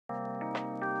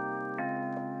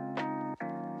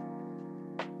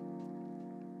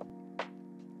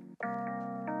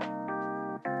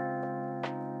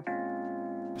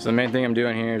So the main thing I'm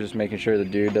doing here is just making sure the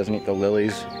dude doesn't eat the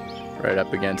lilies right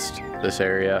up against this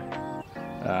area.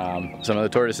 Some of the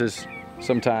tortoises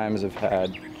sometimes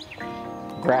have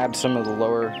grabbed some of the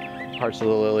lower parts of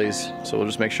the lilies, so we'll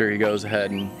just make sure he goes ahead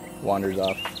and wanders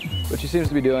off, which he seems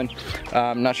to be doing.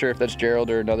 I'm not sure if that's Gerald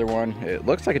or another one. It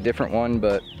looks like a different one,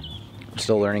 but I'm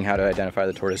still learning how to identify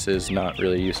the tortoises, not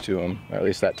really used to them, or at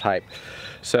least that type.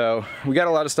 So we got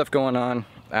a lot of stuff going on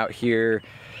out here,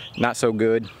 not so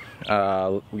good.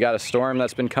 We got a storm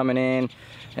that's been coming in,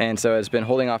 and so it's been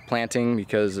holding off planting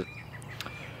because it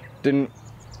didn't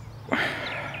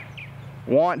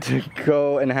want to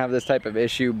go and have this type of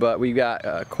issue, but we got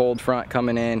a cold front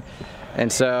coming in,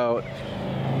 and so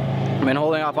I've been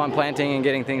holding off on planting and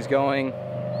getting things going.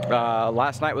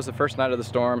 Last night was the first night of the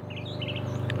storm,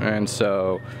 and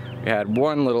so we had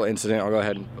one little incident. I'll go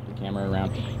ahead and put the camera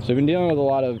around. So we've been dealing with a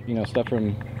lot of stuff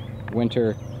from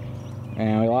winter,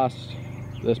 and we lost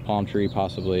this palm tree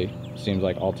possibly, seems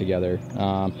like altogether.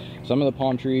 Some of the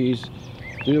palm trees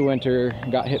through the winter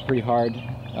got hit pretty hard.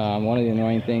 One of the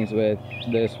annoying things with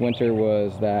this winter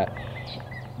was that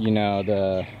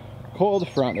the cold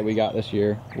front that we got this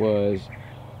year was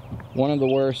one of the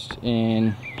worst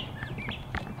in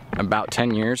about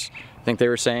 10 years, I think they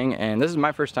were saying. And this is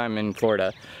my first time in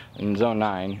Florida in zone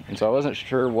 9, and so I wasn't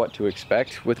sure what to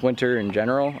expect with winter in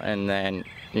general, and then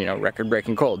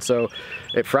record-breaking cold. So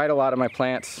it fried a lot of my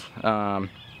plants. A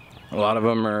lot of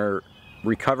them are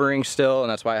recovering still,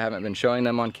 and that's why I haven't been showing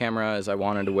them on camera, as I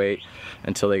wanted to wait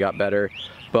until they got better.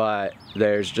 But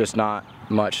there's just not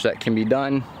much that can be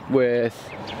done with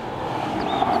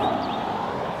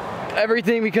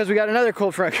everything because we got another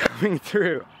cold front coming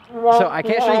through. So I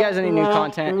can't show you guys any new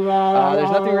content.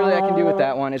 There's nothing really I can do with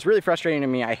that one. It's really frustrating to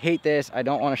me. I hate this. I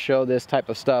don't want to show this type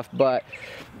of stuff, but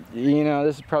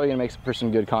this is probably gonna make for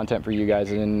some good content for you guys,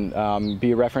 and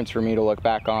be a reference for me to look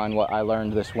back on what I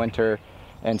learned this winter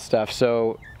and stuff.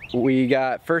 So we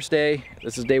got first day,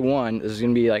 this is day 1. This is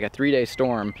gonna be like a 3-day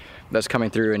storm that's coming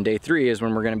through, and day 3 is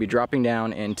when we're gonna be dropping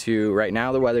down into, right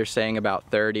now the weather's saying about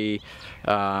 30,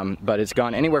 but it's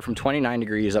gone anywhere from 29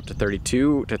 degrees up to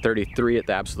 32 to 33 at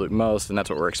the absolute most, and that's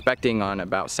what we're expecting on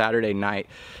about Saturday night.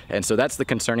 And so that's the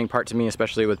concerning part to me,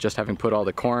 especially with just having put all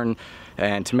the corn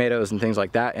and tomatoes and things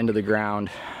like that into the ground.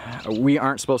 We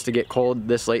aren't supposed to get cold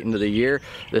this late into the year.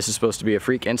 This is supposed to be a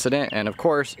freak incident, and of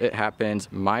course it happens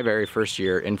my very first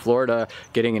year in Florida,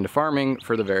 getting into farming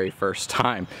for the very first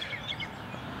time.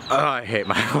 Oh, I hate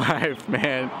my life,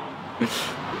 man.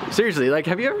 Seriously, like,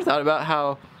 have you ever thought about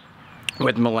how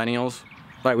with millennials,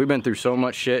 like, we've been through so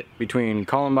much shit between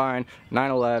Columbine,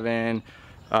 9/11,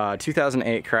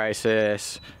 2008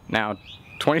 crisis, now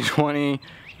 2020,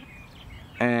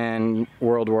 and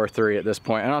World War III at this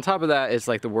point. And on top of that, it's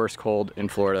like the worst cold in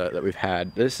Florida that we've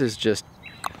had. This is just,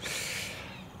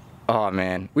 oh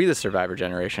man, we the survivor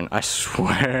generation, I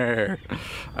swear.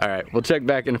 All right, we'll check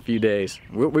back in a few days.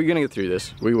 We're gonna get through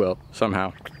this. We will,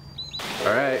 somehow.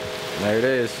 All right, there it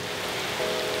is.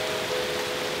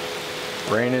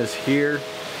 Rain is here.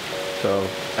 So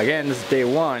again, this is day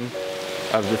 1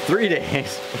 of the 3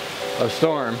 days of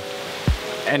storm,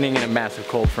 ending in a massive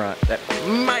cold front that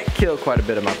might kill quite a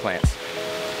bit of my plants.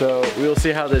 So we'll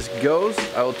see how this goes.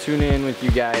 I will tune in with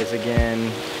you guys again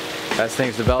as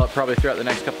things develop, probably throughout the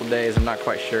next couple of days. I'm not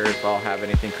quite sure if I'll have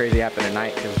anything crazy happen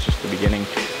tonight because it's just the beginning.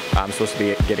 I'm supposed to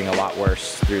be getting a lot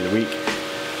worse through the week.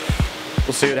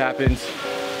 We'll see what happens.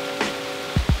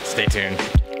 Stay tuned.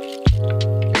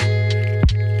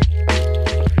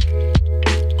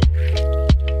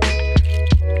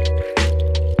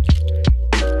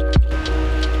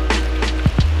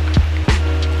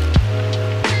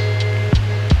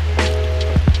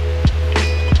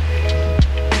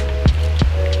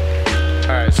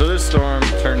 So this storm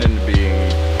turned into being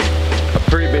a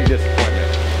pretty big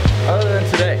disappointment. Other than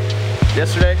today.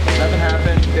 Yesterday, nothing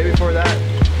happened. The day before that,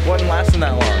 wasn't lasting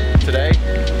that long. Today,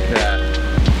 yeah,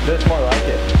 this more like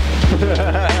it.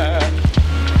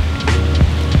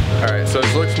 Alright, so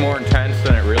this looks more intense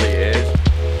than it really is.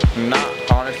 I'm not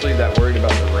honestly that worried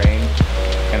about the rain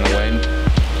and the wind.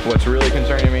 What's really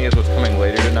concerning me is what's coming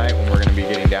later tonight when we're going to be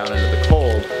getting down into the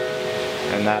cold.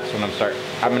 And that's when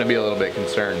I'm going to be a little bit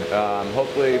concerned.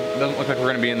 Hopefully, it doesn't look like we're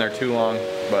going to be in there too long,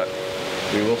 but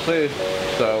we will see.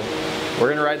 So, we're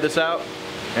going to ride this out,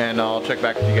 and I'll check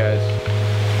back with you guys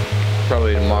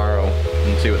probably tomorrow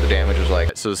and see what the damage was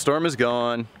like. So the storm is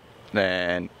gone,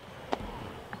 and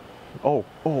oh,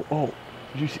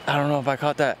 did you see? I don't know if I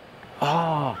caught that.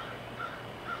 Oh,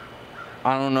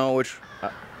 I don't know which.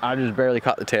 I just barely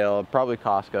caught the tail. Probably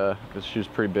Casca, because she was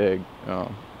pretty big.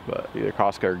 but either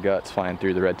Costco or Guts flying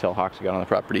through the red-tailed hawks we got on the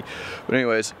property. But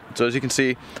anyways, so as you can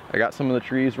see, I got some of the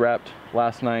trees wrapped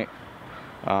last night.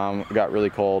 It got really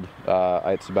cold.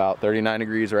 It's about 39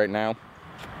 degrees right now,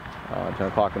 10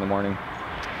 o'clock in the morning.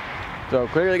 So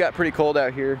clearly got pretty cold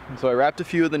out here. And so I wrapped a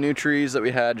few of the new trees that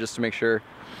we had just to make sure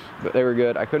that they were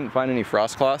good. I couldn't find any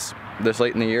frost cloths this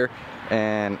late in the year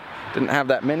and didn't have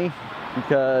that many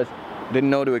because I didn't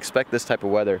know to expect this type of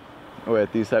weather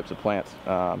with these types of plants.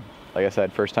 Like I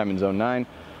said, first time in zone 9.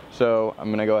 So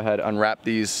I'm gonna go ahead and unwrap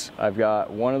these. I've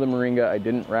got one of the moringa I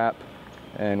didn't wrap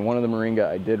and one of the moringa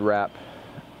I did wrap.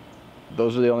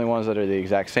 Those are the only ones that are the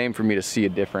exact same for me to see a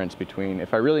difference between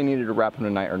if I really needed to wrap them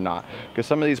tonight or not. Because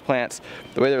some of these plants,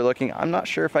 the way they're looking, I'm not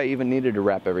sure if I even needed to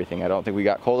wrap everything. I don't think we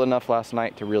got cold enough last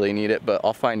night to really need it, but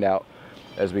I'll find out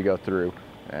as we go through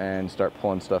and start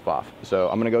pulling stuff off. So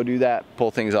I'm gonna go do that, pull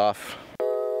things off.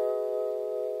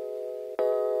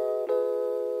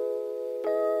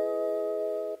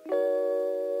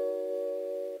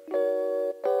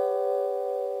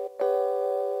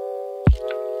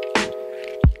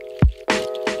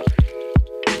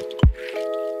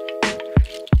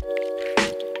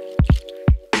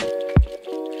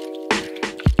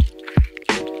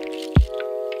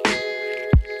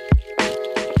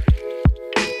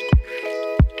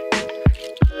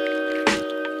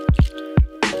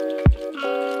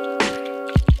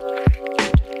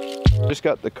 Just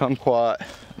got the kumquat,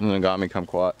 the Ngami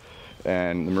kumquat,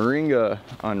 and the moringa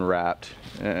unwrapped.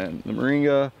 And the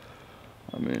moringa,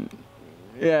 I mean,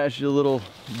 yeah, she's a little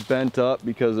bent up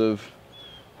because of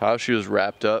how she was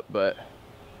wrapped up, but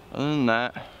other than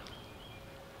that,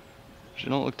 she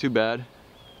don't look too bad.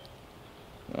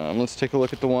 Let's take a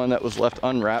look at the one that was left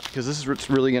unwrapped, because this is what's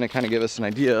really going to kind of give us an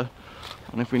idea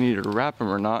on if we needed to wrap them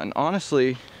or not. And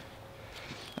honestly,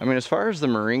 I mean, as far as the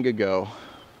moringa go,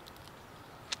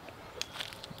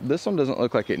 this one doesn't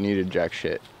look like it needed jack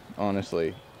shit,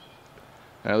 honestly.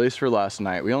 At least for last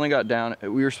night. We only got down,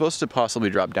 we were supposed to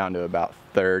possibly drop down to about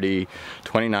 30,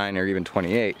 29, or even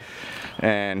 28.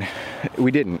 And we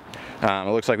didn't.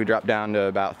 It looks like we dropped down to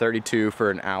about 32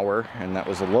 for an hour, and that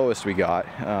was the lowest we got.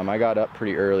 I got up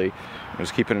pretty early. I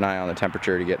was keeping an eye on the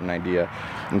temperature to get an idea.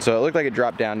 And so it looked like it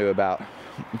dropped down to about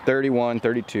 31,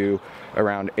 32,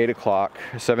 around 8 o'clock,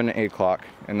 7 to 8 o'clock,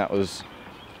 and that was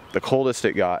the coldest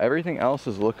it got. Everything else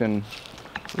is looking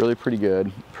really pretty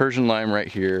good. Persian lime right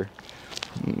here.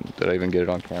 Did I even get it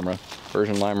on camera?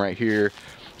 Persian lime right here.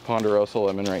 Ponderosa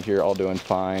lemon right here, all doing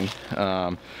fine.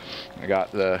 I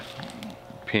got the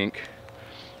pink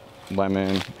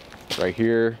lemon right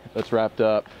here that's wrapped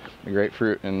up. The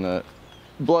grapefruit and the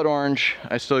blood orange,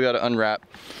 I still got to unwrap.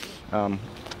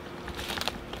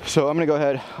 So I'm gonna go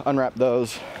ahead, unwrap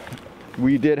those.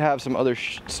 We did have some other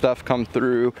stuff come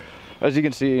through. As you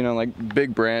can see, you know, like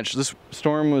big branch. This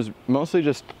storm was mostly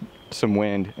just some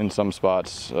wind in some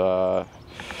spots.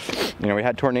 You know, we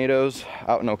had tornadoes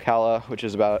out in Ocala, which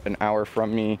is about an hour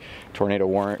from me. Tornado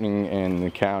warning in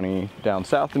the county down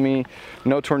south of me.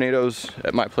 No tornadoes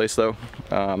at my place though.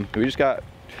 We just got a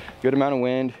good amount of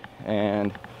wind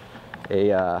and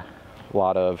a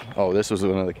lot of, oh, this was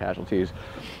one of the casualties.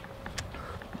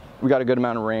 We got a good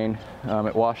amount of rain.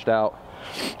 It washed out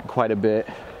quite a bit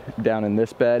down in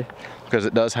this bed because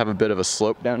it does have a bit of a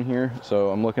slope down here. So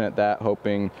I'm looking at that,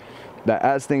 hoping that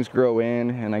as things grow in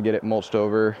and I get it mulched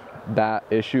over, that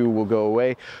issue will go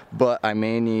away. But I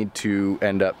may need to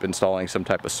end up installing some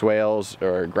type of swales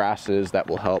or grasses that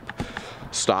will help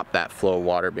stop that flow of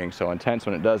water being so intense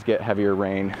when it does get heavier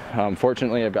rain.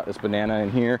 Fortunately, I've got this banana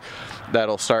in here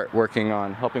that'll start working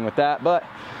on helping with that. But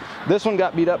this one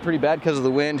got beat up pretty bad because of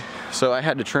the wind, so I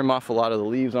had to trim off a lot of the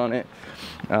leaves on it.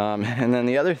 And then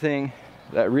the other thing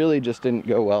that really just didn't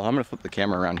go well, I'm gonna flip the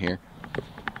camera around here.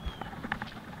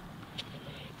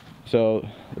 So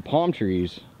the palm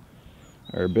trees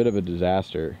are a bit of a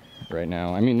disaster right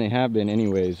now. I mean, they have been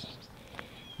anyways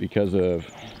because of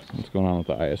what's going on with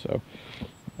the ISO.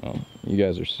 You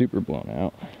guys are super blown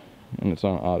out and it's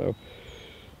on auto.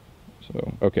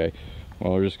 So, okay,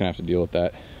 well, we're just gonna have to deal with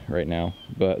that right now.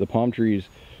 But the palm trees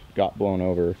got blown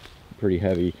over pretty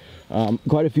heavy.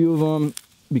 Quite a few of them,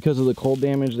 because of the cold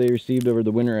damage they received over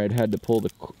the winter, I'd had to pull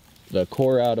the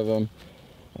core out of them.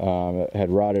 It had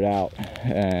rotted out,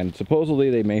 and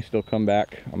supposedly they may still come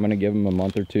back. I'm gonna give them a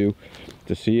month or two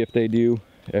to see if they do.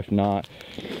 If not,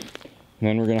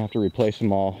 then we're gonna have to replace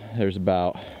them all.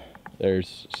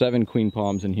 There's 7 queen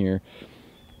palms in here.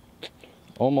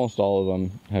 Almost all of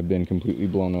them have been completely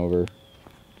blown over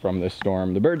from this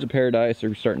storm. The birds of paradise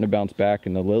are starting to bounce back,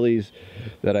 and the lilies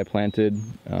that I planted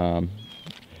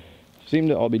seem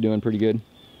to all be doing pretty good.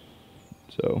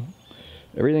 So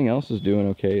everything else is doing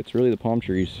okay. It's really the palm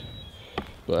trees.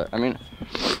 But I mean,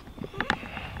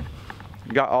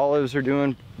 got olives are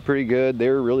doing pretty good. They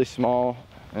were really small,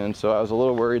 and so I was a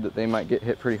little worried that they might get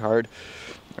hit pretty hard.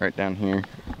 Right down here,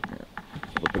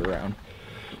 flip it around.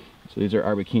 So these are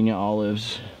Arbequina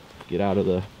olives. Get out of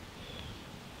the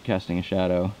casting a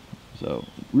shadow. So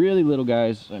really little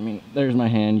guys. I mean, there's my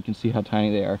hand, you can see how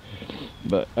tiny they are.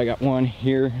 But I got one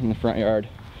here in the front yard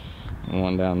and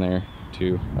one down there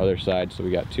to other side. So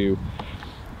we got two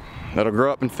that'll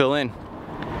grow up and fill in.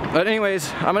 But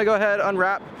anyways, I'm gonna go ahead,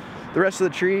 unwrap the rest of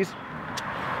the trees.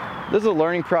 This is a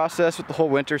learning process with the whole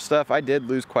winter stuff. I did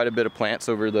lose quite a bit of plants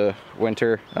over the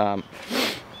winter.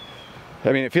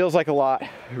 I mean, it feels like a lot.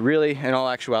 Really, in all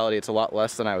actuality, it's a lot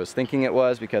less than I was thinking it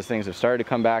was, because things have started to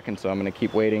come back, and so I'm gonna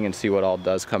keep waiting and see what all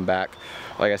does come back.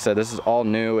 Like I said, this is all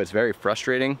new. It's very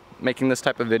frustrating making this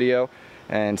type of video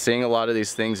and seeing a lot of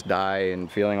these things die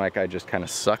and feeling like I just kind of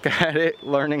suck at it,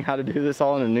 learning how to do this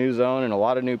all in a new zone and a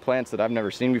lot of new plants that I've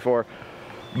never seen before.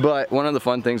 But one of the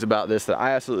fun things about this that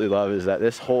I absolutely love is that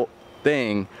this whole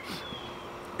thing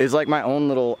is like my own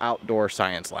little outdoor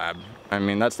science lab. I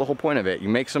mean, that's the whole point of it. You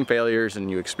make some failures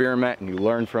and you experiment and you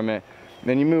learn from it,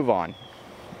 then you move on.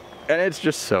 And it's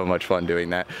just so much fun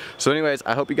doing that. So anyways,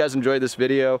 I hope you guys enjoyed this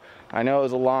video. I know it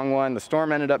was a long one. The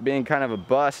storm ended up being kind of a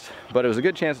bust, but it was a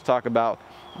good chance to talk about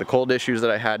the cold issues that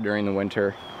I had during the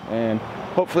winter. And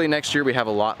hopefully next year we have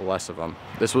a lot less of them.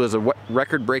 This was a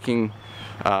record-breaking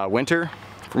winter.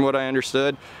 From what I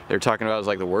understood, they were talking about it was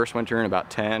like the worst winter in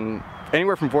about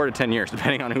anywhere from 4 to 10 years,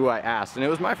 depending on who I asked. And it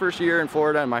was my first year in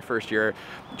Florida and my first year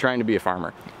trying to be a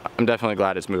farmer. I'm definitely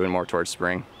glad it's moving more towards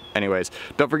spring. Anyways,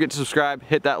 don't forget to subscribe,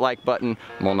 hit that like button.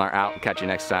 Molnar out. Catch you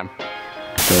next time.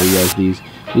 Show you guys these.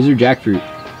 These are jackfruit.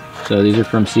 So these are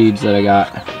from seeds that I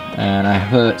got. And I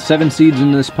put 7 seeds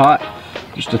in this pot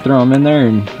just to throw them in there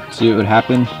and see what would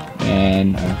happen.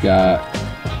 And I've got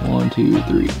 1, 2,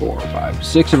 3, 4, 5,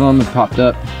 6 of them have popped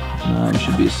up.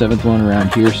 Should be a 7th one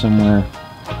around here somewhere.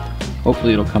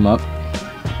 Hopefully it'll come up.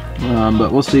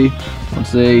 But we'll see.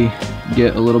 Once they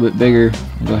get a little bit bigger,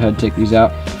 I'll go ahead and take these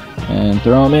out and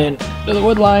throw them in to the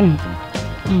wood line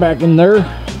back in there.